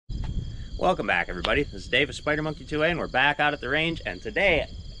Welcome back, everybody. This is Dave of Spider Monkey 2A, and we're back out at the range. And today,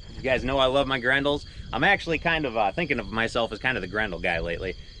 you guys know I love my Grendels. I'm actually kind of thinking of myself as kind of the Grendel guy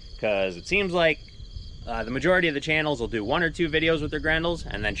lately, because it seems like the majority of the channels will do 1 or 2 videos with their Grendels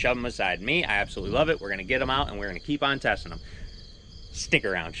and then shove them aside. Me, I absolutely love it. We're going to get them out and we're going to keep on testing them. Stick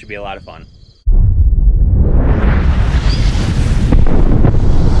around. Should be a lot of fun.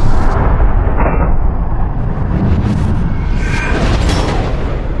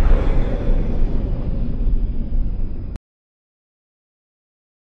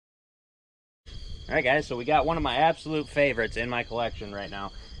 Alright guys, so we got one of my absolute favorites in my collection right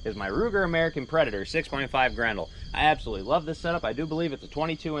now is my Ruger American Predator 6.5 Grendel. I absolutely love this setup. I do believe it's a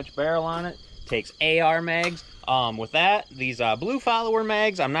 22-inch barrel on it. Takes AR mags. With that, these blue follower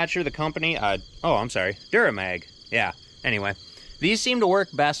mags, I'm not sure the company, Duramag. Yeah, anyway. These seem to work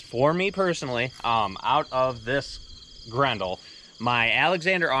best for me personally, out of this Grendel. My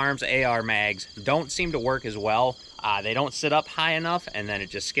Alexander Arms AR mags don't seem to work as well. They don't sit up high enough, and then it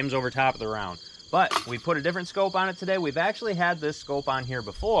just skims over top of the round. But we put a different scope on it today. We've actually had this scope on here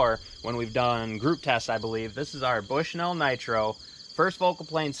before when we've done group tests, I believe. This is our Bushnell Nitro first focal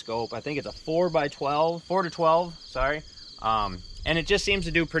plane scope. I think it's a 4 to 12, sorry. And it just seems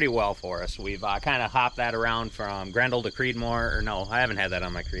to do pretty well for us. We've kind of hopped that around from Grendel to Creedmoor, or no, I haven't had that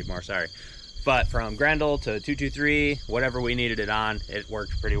on my Creedmoor, sorry. But from Grendel to 223, whatever we needed it on, it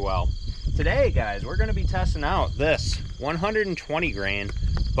worked pretty well. Today, guys, we're gonna be testing out this 120 grain,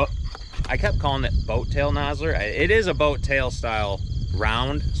 but I kept calling it boat tail Nosler. It is a boat tail style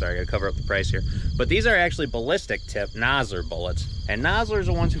round. Sorry, I gotta cover up the price here. But these are actually ballistic tip Nosler bullets. And Noslers are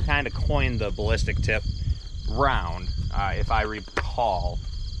the ones who kind of coined the ballistic tip round, if I recall.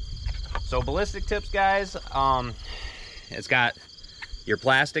 So ballistic tips, guys, it's got your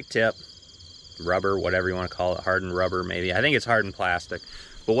plastic tip, rubber, whatever you want to call it, hardened rubber maybe. I think it's hardened plastic.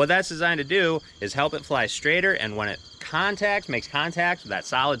 But what that's designed to do is help it fly straighter, and when it makes contact with that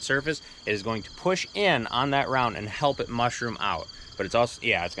solid surface, it is going to push in on that round and help it mushroom out. But it's also,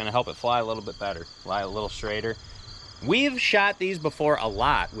 yeah, it's going to help it fly a little bit better, fly a little straighter. We've shot these before a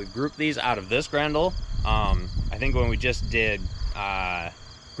lot. We've grouped these out of this Grendel. I think when we just did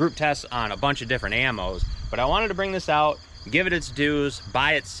group tests on a bunch of different ammos. But I wanted to bring this out, give it its dues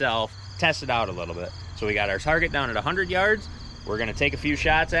by itself, test it out a little bit. So we got our target down at 100 yards. We're going to take a few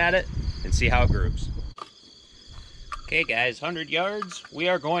shots at it and see how it groups. Okay guys, 100 yards. We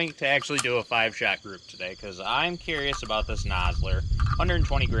are going to actually do a 5-shot group today because I'm curious about this Nosler.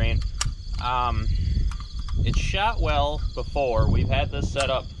 120 grain. It's shot well before. We've had this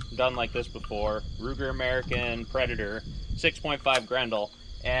setup done like this before. Ruger American Predator 6.5 Grendel.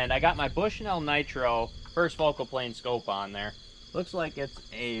 And I got my Bushnell Nitro first focal plane scope on there. Looks like it's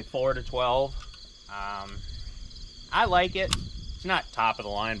a 4 to 12. I like it. It's not top of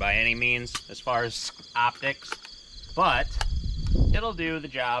the line by any means as far as optics, but it'll do the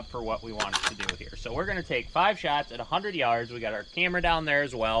job for what we want it to do here. So we're going to take 5 shots at 100 yards. We got our camera down there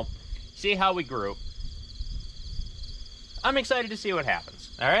as well. See how we group. I'm excited to see what happens.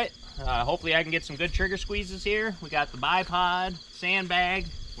 All right. Hopefully I can get some good trigger squeezes here. We got the bipod, sandbag.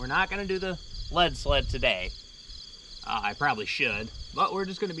 We're not going to do the lead sled today. I probably should, but we're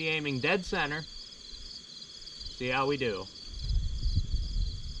just going to be aiming dead center. See how we do.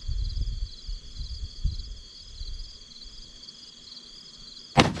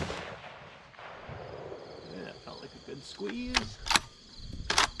 Yeah, that felt like a good squeeze.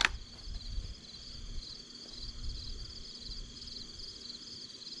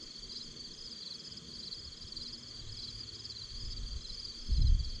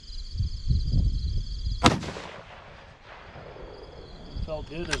 Felt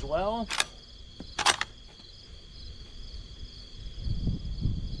good as well.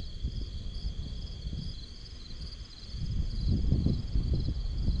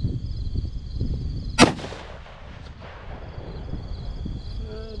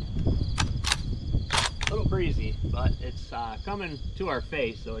 Breezy, but it's coming to our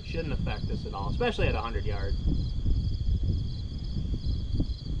face, so it shouldn't affect us at all, especially at 100 yards.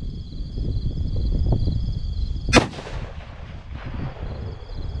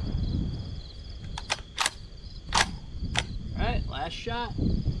 All right, last shot.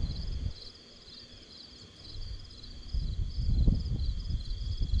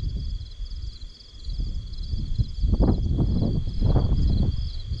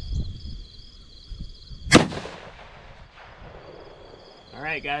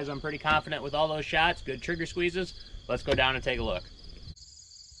 Alright guys, I'm pretty confident with all those shots, good trigger squeezes. Let's go down and take a look.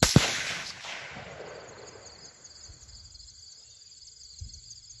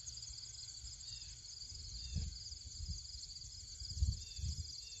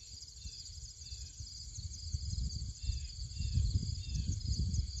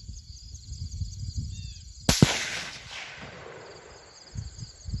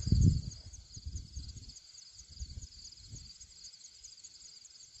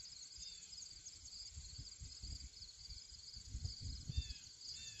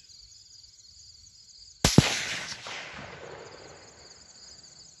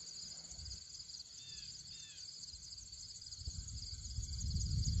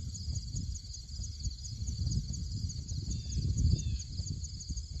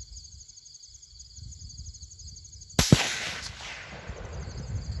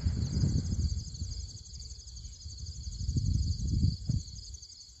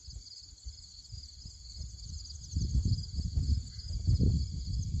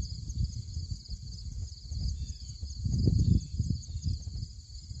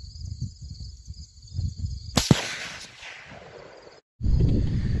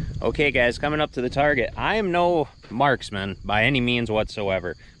 Okay guys, coming up to the target. I am no marksman by any means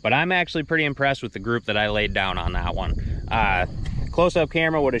whatsoever, but I'm actually pretty impressed with the group that I laid down on that one. Close-up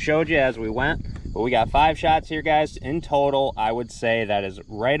camera would have showed you as we went, but we got 5 shots here, guys. In total, I would say that is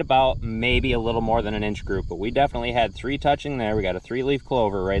right about maybe a little more than an inch group, but we definitely had 3 touching there. We got a 3-leaf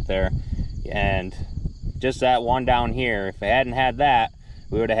clover right there, and just that one down here. If I hadn't had that,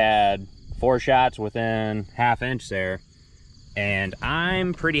 we would have had 4 shots within ½ inch there. And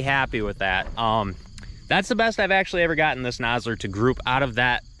I'm pretty happy with that. That's the best I've actually ever gotten this Nosler to group out of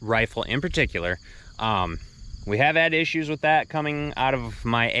that rifle in particular. We have had issues with that coming out of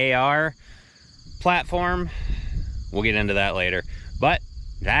my AR platform. We'll get into that later, but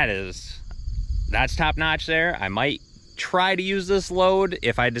that's top notch there. I might try to use this load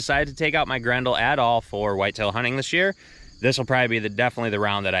if I decide to take out my Grendel at all for whitetail hunting this year. This will probably be definitely the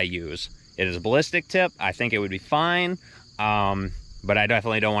round that I use. It is a ballistic tip. I think it would be fine. But I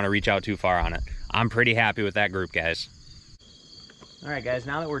definitely don't want to reach out too far on it. I'm pretty happy with that group, guys. All right, guys,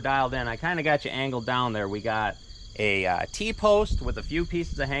 now that we're dialed in, I kind of got you angled down there. We got a T-post with a few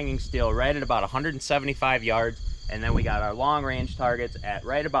pieces of hanging steel right at about 175 yards, and then we got our long-range targets at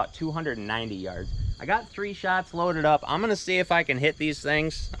right about 290 yards. I got 3 shots loaded up. I'm going to see if I can hit these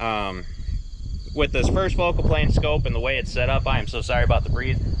things. With this first focal plane scope and the way it's set up, I am so sorry about the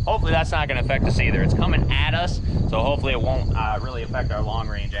breeze. Hopefully that's not going to affect us either. It's coming at us, so hopefully it won't really affect our long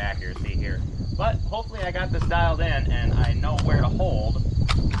range accuracy here. But hopefully I got this dialed in and I know where to hold,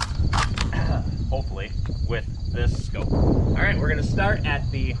 hopefully, with this scope. All right, we're going to start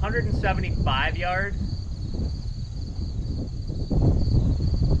at the 175 yard.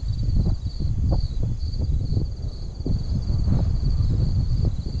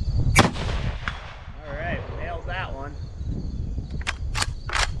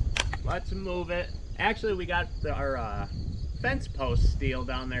 Let's move it. Actually, we got our fence post steel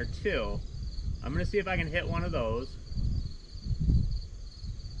down there too. I'm gonna see if I can hit one of those.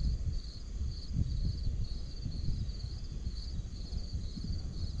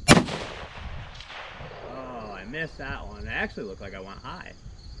 Oh, I missed that one. It actually looked like I went high.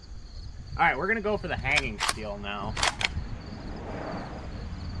 All right, we're gonna go for the hanging steel now.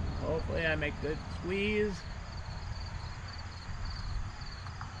 Hopefully I make good squeeze.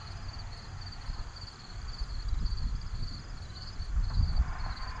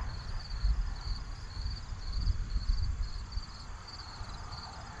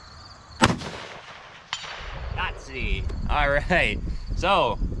 All right,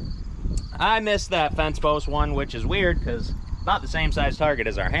 so I missed that fence post one, which is weird because about the same size target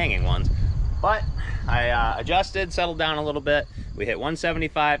as our hanging ones, but I adjusted, settled down a little bit. We hit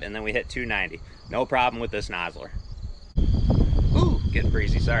 175 and then we hit 290. No problem with this Nosler. Ooh, getting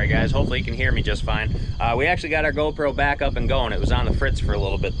breezy. Sorry guys, hopefully you can hear me just fine. We actually got our GoPro back up and going. It was on the fritz for a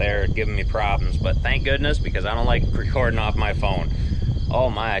little bit there, giving me problems, but thank goodness, because I don't like recording off my phone. Oh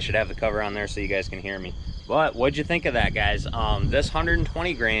my, I should have the cover on there so you guys can hear me. But what'd you think of that, guys? This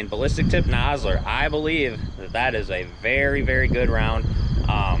 120 grain ballistic tip Nosler, I believe that is a very, very good round.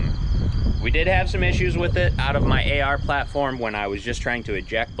 We did have some issues with it out of my AR platform when I was just trying to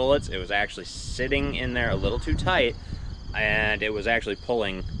eject bullets. It was actually sitting in there a little too tight, and it was actually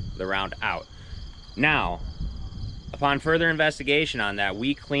pulling the round out. Now, upon further investigation on that,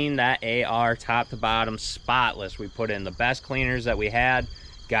 we cleaned that AR top to bottom spotless. We put in the best cleaners that we had,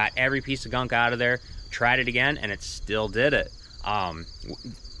 got every piece of gunk out of there, tried it again, and it still did it.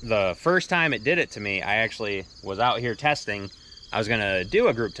 The first time it did it to me, I actually was out here testing. I was gonna do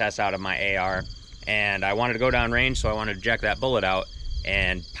a group test out of my AR, and I wanted to go down range, so I wanted to eject that bullet out,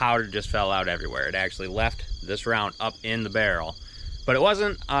 and powder just fell out everywhere. It actually left this round up in the barrel. But it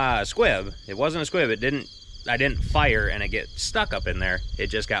wasn't a squib. It wasn't a squib. I didn't fire and it get stuck up in there. It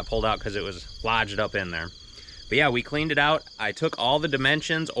just got pulled out because it was lodged up in there. But yeah, we cleaned it out. I took all the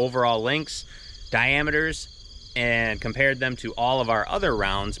dimensions, overall lengths, diameters, and compared them to all of our other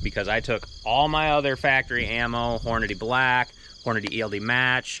rounds, because I took all my other factory ammo, Hornady Black, Hornady ELD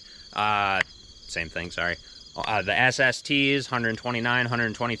Match, same thing, sorry. The SSTs, 129,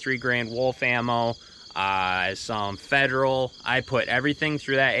 123 grain Wolf ammo, some Federal. I put everything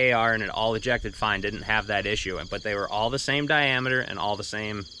through that AR and it all ejected fine, didn't have that issue. But they were all the same diameter and all the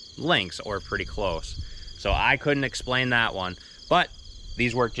same lengths, or pretty close. So I couldn't explain that one. But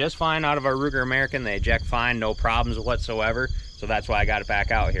these work just fine out of our Ruger American. They eject fine, no problems whatsoever. So that's why I got it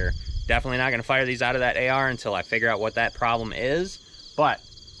back out here. Definitely not going to fire these out of that AR until I figure out what that problem is. But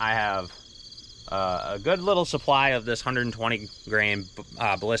I have a good little supply of this 120 grain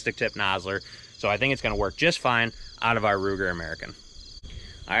ballistic tip Nosler. So I think it's going to work just fine out of our Ruger American.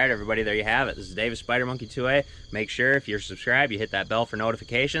 All right, everybody, there you have it. This is Davis Spider Monkey 2A. Make sure if you're subscribed, you hit that bell for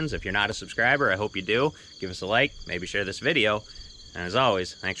notifications. If you're not a subscriber, I hope you do. Give us a like, maybe share this video. And as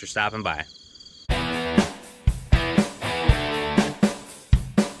always, thanks for stopping by.